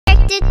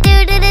do do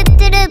do do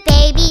do do.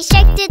 Baby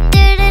shark do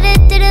do do do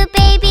do do.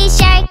 Baby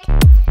shark.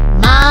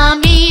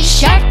 Mommy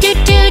shark do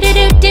do do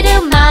do do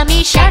do.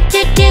 Mommy shark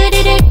do do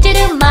do do do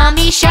do.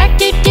 Mommy shark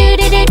do do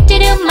do do do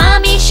do.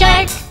 Mommy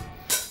shark.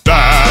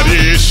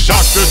 Daddy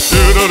shark do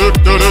do do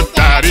do do.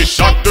 Daddy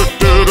shark do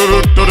do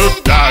do do do.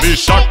 Daddy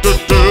shark do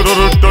do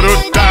do do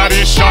do.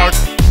 Daddy shark.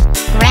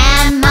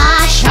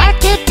 Grandma shark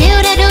do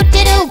do do do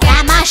do do.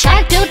 Grandma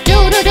shark do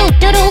do do do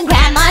do do.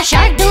 Grandma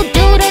shark do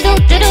do do do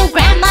do do.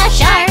 Grandma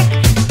shark.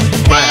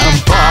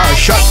 Grandpa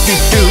shark do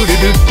do do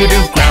do do do.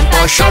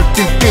 Grandpa shark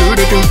do do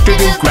do do do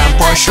do.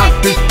 Grandpa shark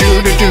do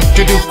do do do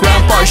do do.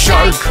 Grandpa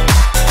shark.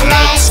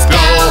 Let's go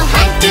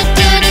hunt do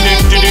do do do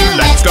do do.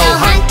 Let's go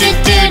hunt do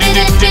do do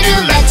do do do.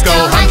 Let's go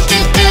hunt do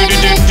do do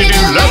do do do.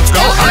 Let's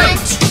go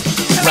hunt.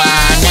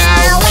 Run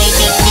away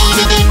do do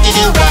do do do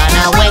do. Run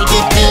away do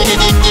do do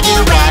do do do.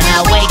 Run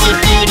away do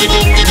do do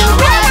do do do.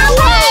 Run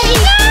away.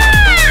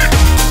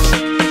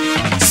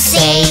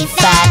 Safe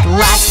at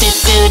last do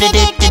do do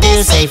do do do.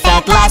 Safe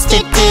at last do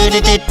do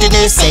do do do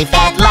do. Safe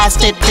at last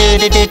do do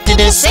do do do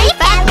do. Safe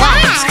at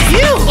last.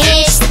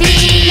 It's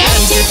the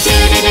end do do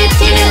do do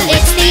do do.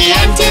 It's the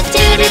end do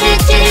do do do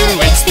do do.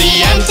 It's the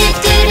end do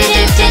do do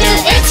do do do.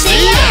 It's the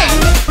end.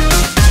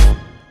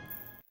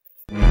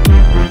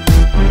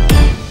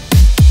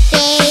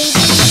 Baby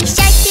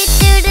shark do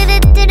do do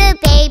do do do.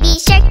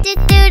 Baby shark do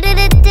do do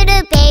do do do.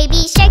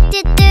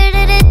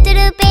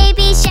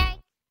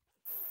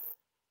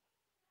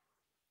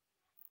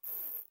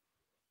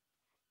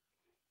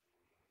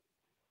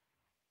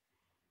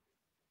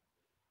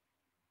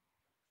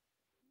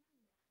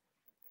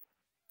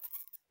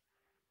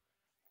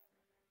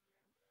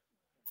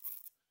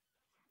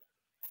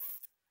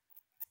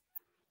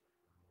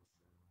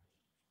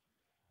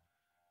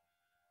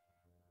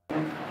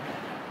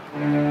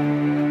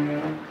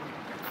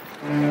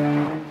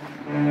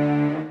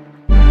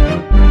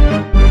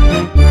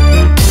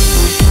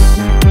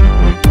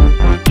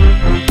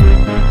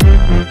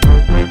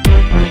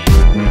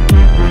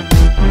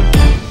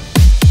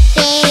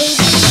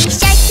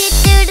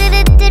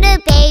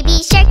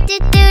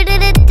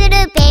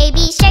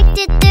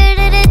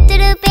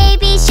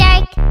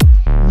 shark.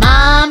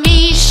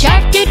 Mommy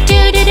shark do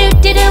do do do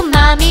do do.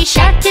 Mommy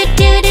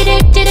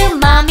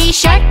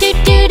shark do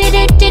do do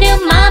do do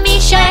do. Mommy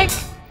shark.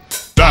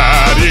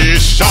 Daddy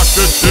shark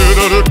do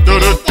do do do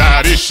do.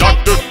 Daddy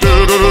shark do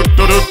do do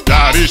do do.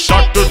 Daddy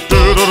shark do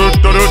do do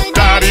do do.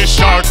 Daddy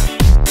shark.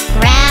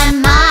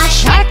 Grandma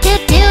shark do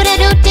do do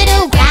do do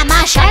do.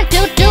 Grandma shark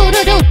do do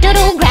do do do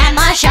do.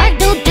 Grandma shark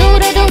do do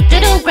do do do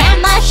do.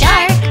 Grandma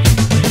shark.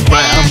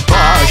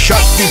 Grandpa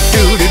shark do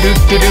do do do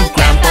do do.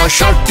 Grandpa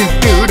shark do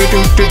do do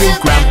do do do.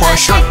 Grandpa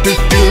shark do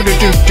do do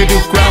do do do.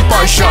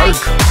 Grandpa shark.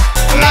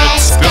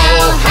 Let's go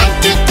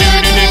hunt do do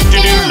do do do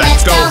do.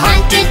 Let's go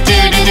hunt do do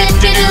do do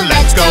do do.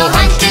 Let's go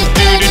hunt do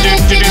do do do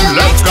do do.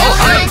 Let's go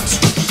hunt.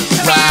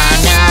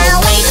 Run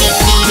away do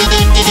do do do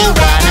do do.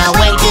 Run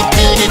away do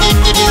do do do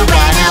do do.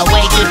 Run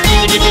away do do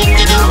do do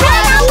do do.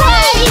 Run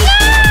away.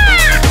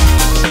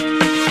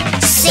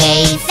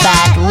 Safe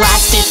at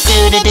last do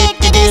do do do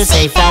do do.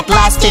 Safe at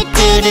last do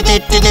do do do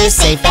do do.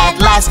 Safe at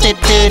last do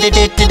do do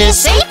do do do.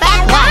 Safe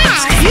at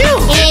last.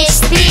 It's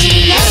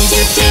the end do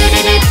do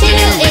do do do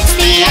do. It's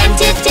the end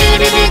do do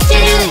do do do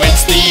do.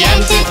 It's the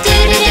end do do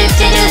do do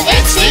do do.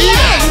 It's the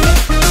end.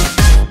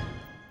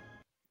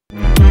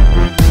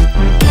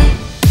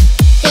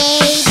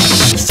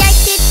 Baby shark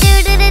do do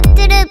do do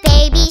do do.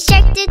 Baby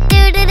shark do do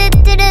do do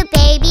do do.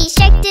 Baby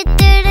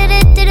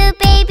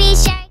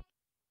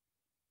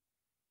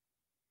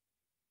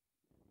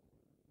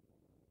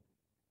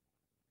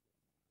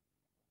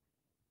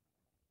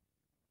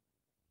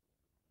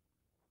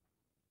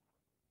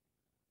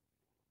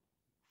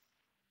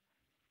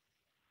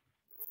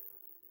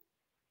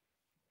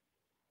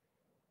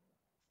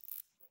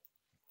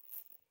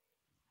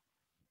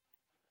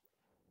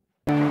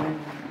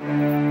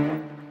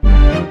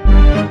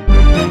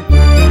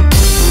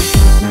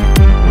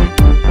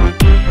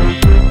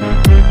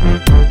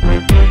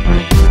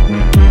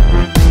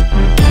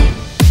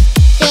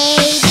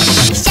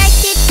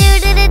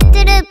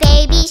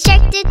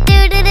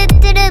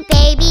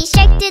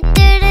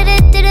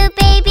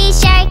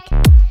shark.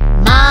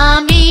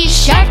 Mommy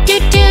shark do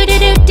do do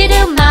do do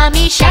do.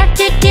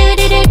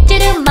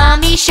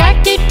 Mommy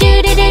shark do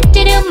do do do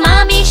do do.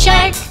 Mommy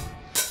shark.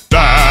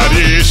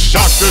 Daddy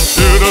shark do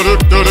do do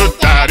do do.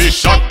 Daddy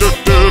shark do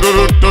do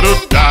do do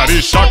do.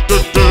 Daddy shark do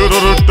do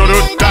do do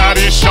do.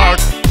 Daddy shark.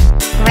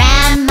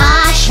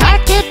 Grandma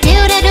shark do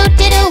do do do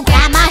do do.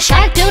 Grandma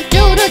shark do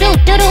do do do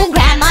do do.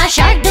 Grandma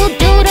shark do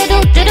do do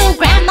do do do.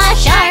 Grandma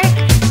shark.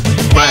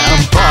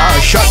 Grandpa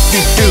shark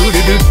do do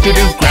do do do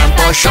do.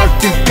 Grandpa shark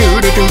do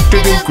do do do do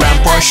do.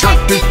 Grandpa shark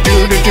do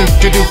do do do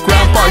do do.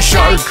 Grandpa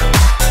shark.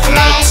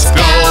 Let's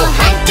go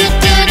hunt do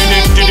do do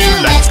do do.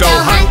 Let's go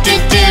hunt do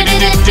do do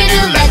do do.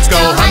 Let's go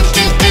hunt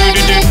do do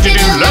do do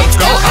do. Let's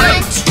go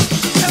hunt.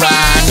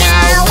 Run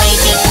away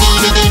do do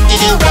do do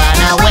do.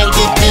 Run away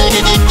do do do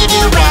do do.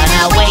 Run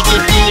away do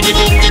do do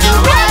do do.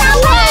 Run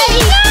away.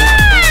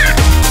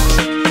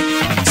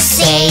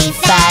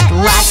 Safe at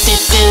last do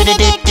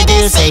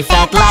Safe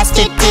at last,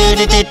 do do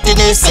do do do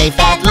do. Safe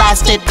at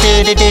last, do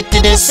do do do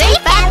do do.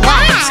 Safe at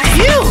last.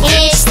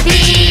 It's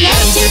the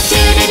end. Do do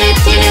do do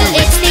do do.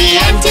 It's the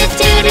end. Do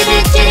do do do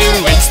do do.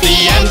 It's the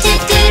end. Do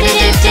do do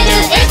do do do.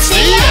 It's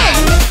the end.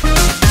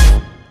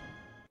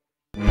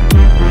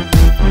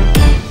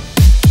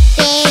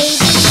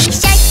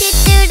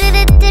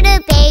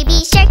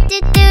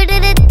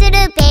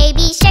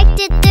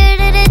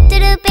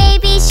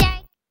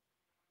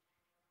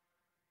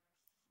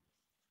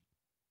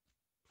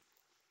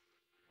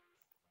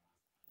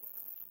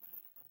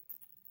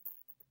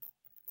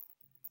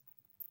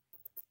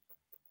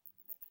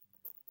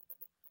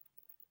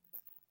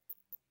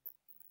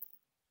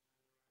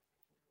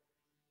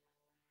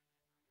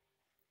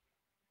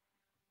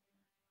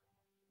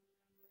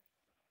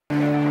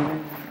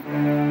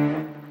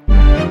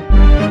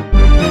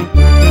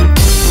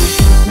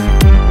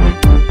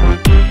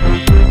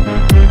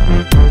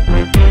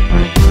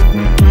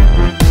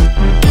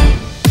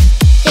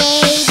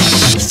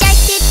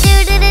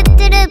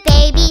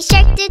 Baby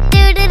shark do do do do do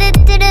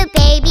do.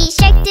 Baby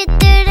shark do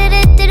do do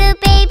do do do.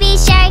 Baby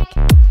shark.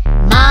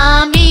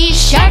 Mommy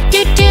shark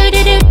do do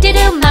do do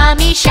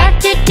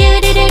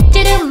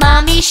do do.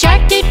 Mommy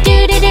shark do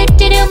do do do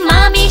do do.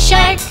 Mommy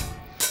shark.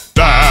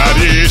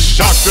 Daddy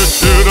shark do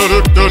do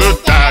do do do.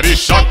 Daddy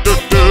shark do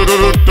do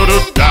do do do.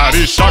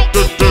 Daddy shark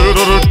do do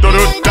do do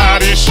do.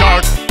 Daddy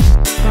shark.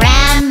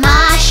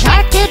 Grandma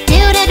shark do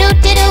do do do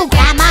do do.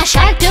 Grandma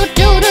shark do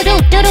do do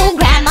do do do.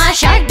 Grandma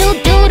shark do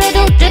do do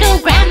do do do.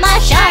 Grandma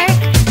shark.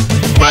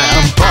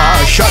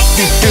 Grandpa shark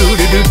do do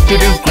do do do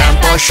do.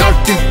 Grandpa shark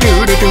do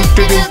do do do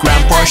do do.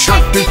 Grandpa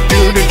shark do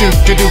do do do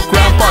do do.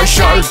 Grandpa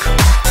shark.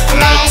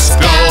 Let's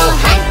go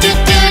hunt do do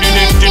do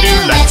do do do.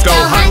 Let's go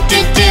hunt do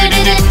do do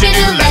do do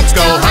do. Let's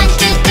go hunt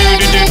do do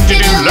do do do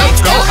do.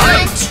 Let's go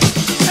hunt.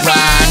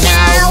 Run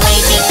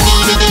away, do do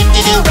do do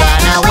do do.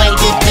 Run away,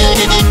 do do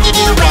do do do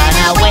do. Run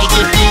away,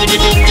 do do do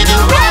do do do.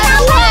 Run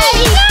away!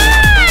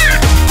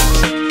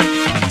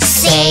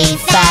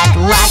 Safe at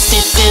last, do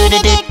do do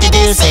do do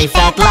do. Safe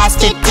at last,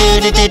 do do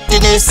do do do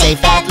do.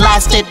 Safe at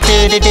last, do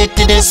do do do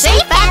do do.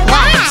 Safe at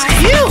last.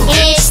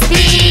 It's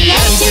the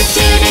end. Do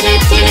do do do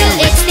do do.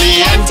 It's the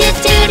end. Do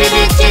do do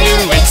do do do.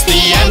 It's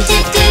the end. Do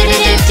do do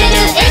do do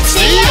do. It's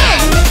the end.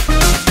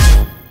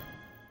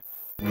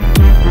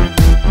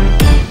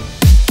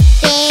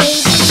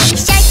 Baby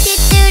shark do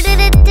do do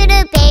do do do.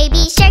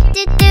 Baby shark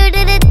do do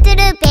do do do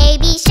do.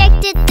 Baby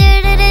shark.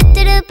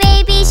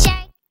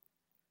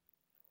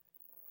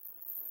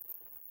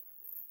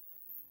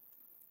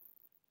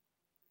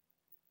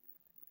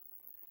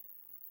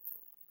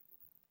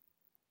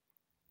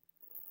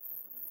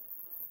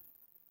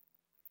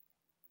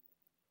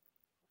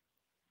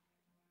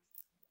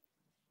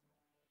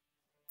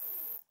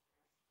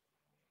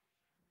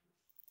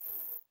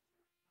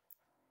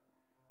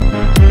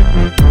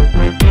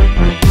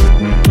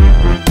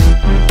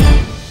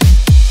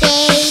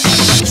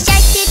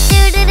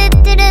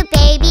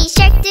 Baby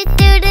shark do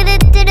do do do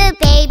do do.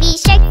 Baby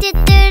shark do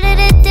do do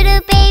do do do.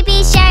 Baby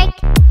shark.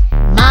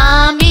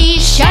 Mommy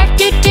shark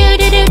do do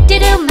do do do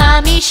do.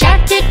 Mommy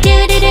shark do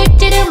do do do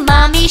do do.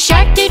 Mommy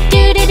shark do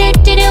do do do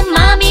do do.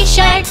 Mommy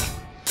shark.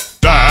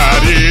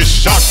 Daddy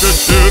shark do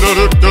do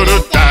do do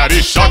do.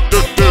 Daddy shark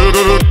do do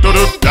do do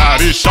do.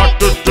 Daddy shark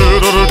do do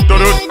do do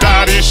do.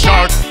 Daddy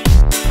shark.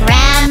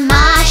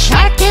 Grandma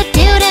shark do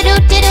do do do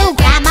do do.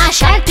 Grandma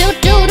shark do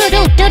do do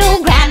do do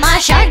do. Grandma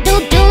shark do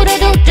do do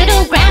do do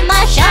do.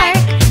 Grandma shark.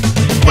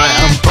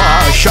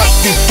 Grandpa shark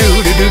do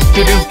do do do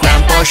do do.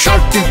 Grandpa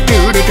shark do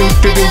do do do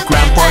do do.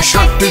 Grandpa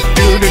shark do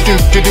do do do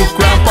do do.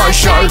 Grandpa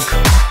shark.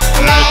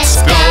 Let's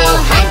go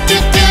hunt do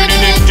do do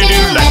do do do.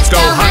 Let's go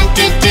hunt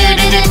do do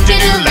do do do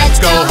do. Let's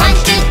go hunt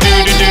do do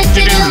do do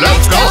do do.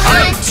 Let's go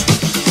hunt.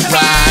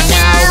 Run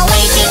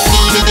away, do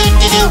do do do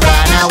do do.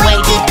 Run away,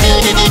 do do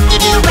do do do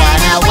do.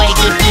 Run away,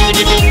 do do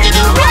do do do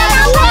do. Run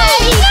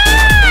away!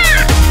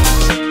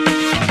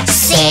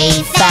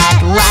 Safe at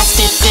last,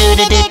 do do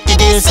do do do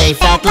do.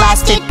 Safe at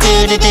last, do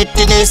do do do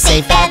do do.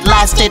 Safe at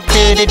last, do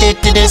do do do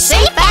do do.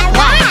 Safe at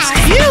last.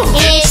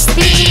 It's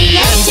the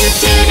end. Do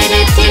do do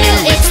do do do.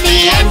 It's the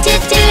end. Do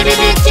do do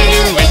do do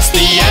do. It's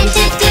the end.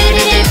 Do do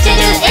do do do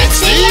do. It's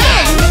the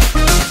end.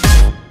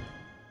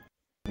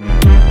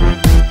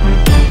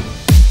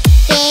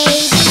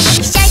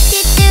 Baby shark do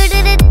do do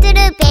do do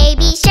do.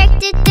 Baby shark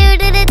do do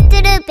do do do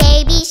do.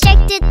 Baby shark.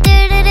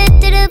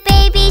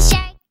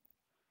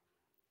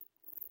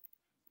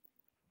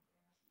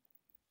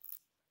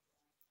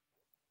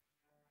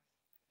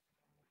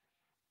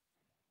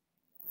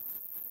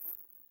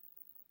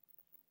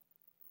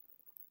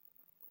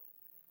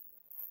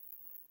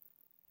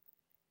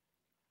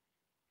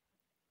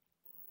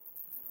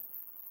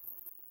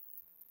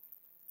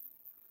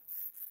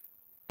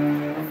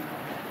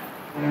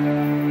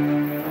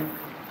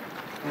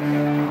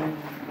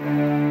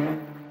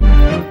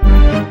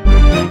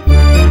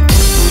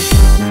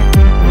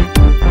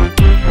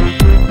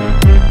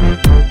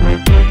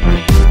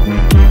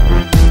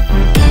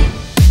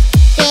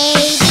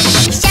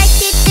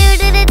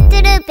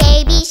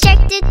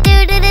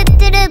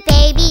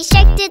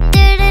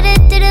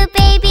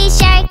 Baby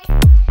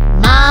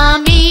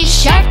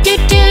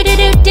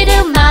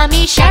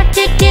Mommy shark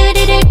do do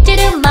do do do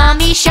do.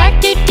 Mommy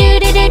shark do do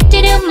do do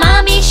do do.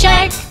 Mommy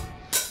shark.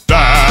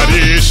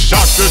 Daddy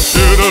shark do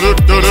do do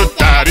do do.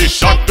 Daddy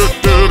shark do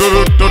do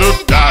do do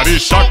do. Daddy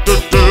shark do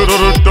do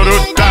do do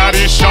do.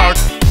 Daddy shark.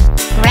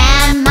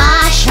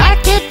 Grandma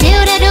shark do do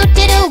do do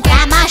do do.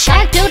 Grandma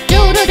shark do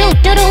do do do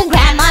do do.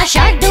 Grandma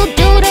shark do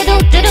do do do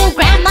do do.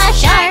 Grandma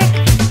shark.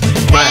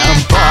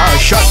 Grandpa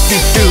shark do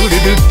do do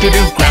do do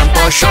do.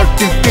 Grandpa shark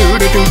do do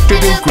do do do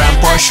do.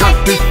 Grandpa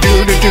shark do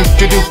do do do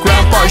do do.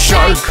 Grandpa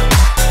shark.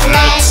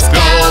 Let's go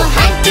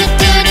hunt do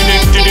do do do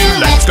do do.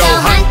 Let's go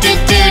hunt do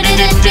do do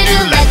do do do.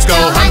 Let's go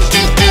hunt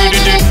do do do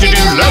do do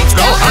do. Let's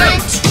go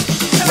hunt.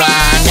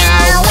 Run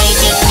away,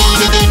 do do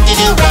do do do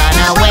do. Run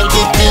away,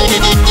 do do do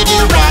do do do.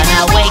 Run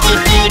away, do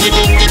do do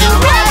do do do.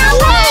 Run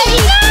away!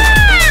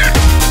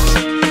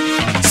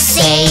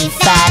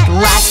 Safe at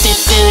last, do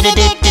do do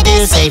do do do.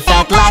 Safe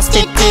at last,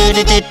 do do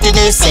do do do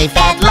do. Safe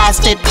at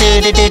last, do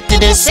do do do do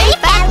do.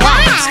 Safe at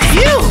last!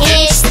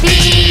 It's the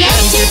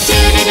end. Do do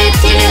do do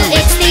do do.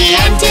 It's the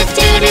end. Do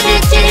do do do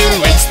do do.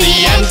 It's the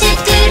end. Do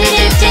do do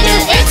do do do.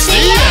 It's the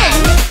end.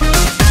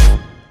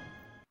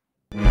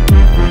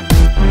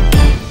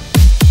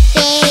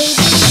 Baby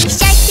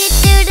shark do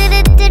do do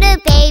do do do.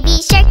 Baby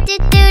shark do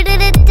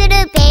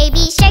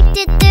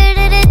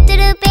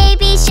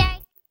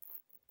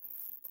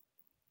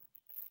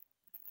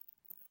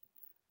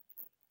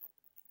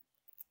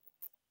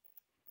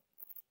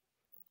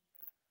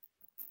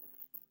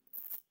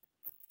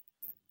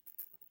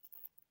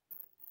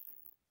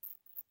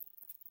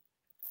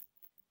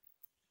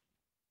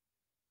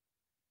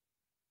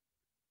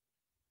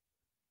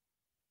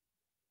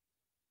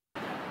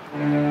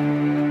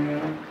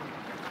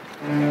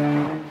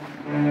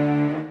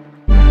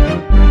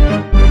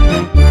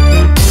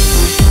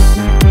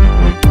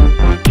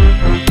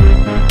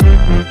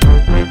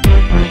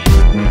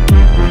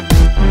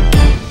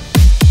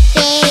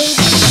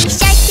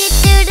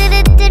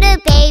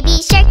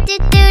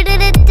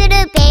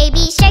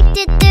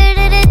do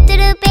do do do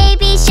do.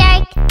 Baby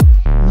shark.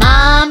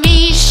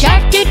 Mommy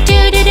shark do do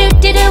do do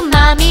do do.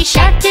 Mommy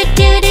shark do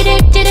do do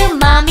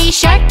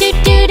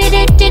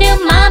do do do.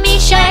 Mommy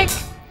shark.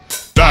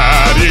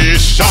 Daddy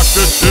shark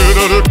do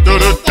do do do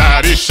do.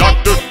 Daddy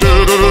shark do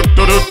do do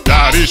do do.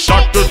 Daddy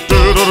shark do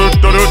do do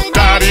do do.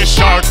 Daddy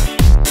shark.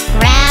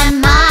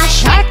 Grandma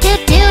shark do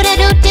do do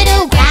do do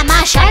do.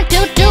 Grandma shark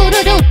do do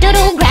do do do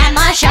do.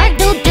 Grandma shark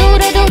do do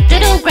do do do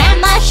do.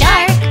 Grandma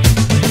shark.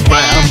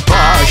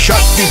 Grandpa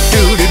shark do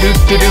do do do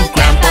do do.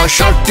 Grandpa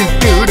shark do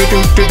do do do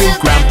do do.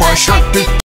 Grandpa shark do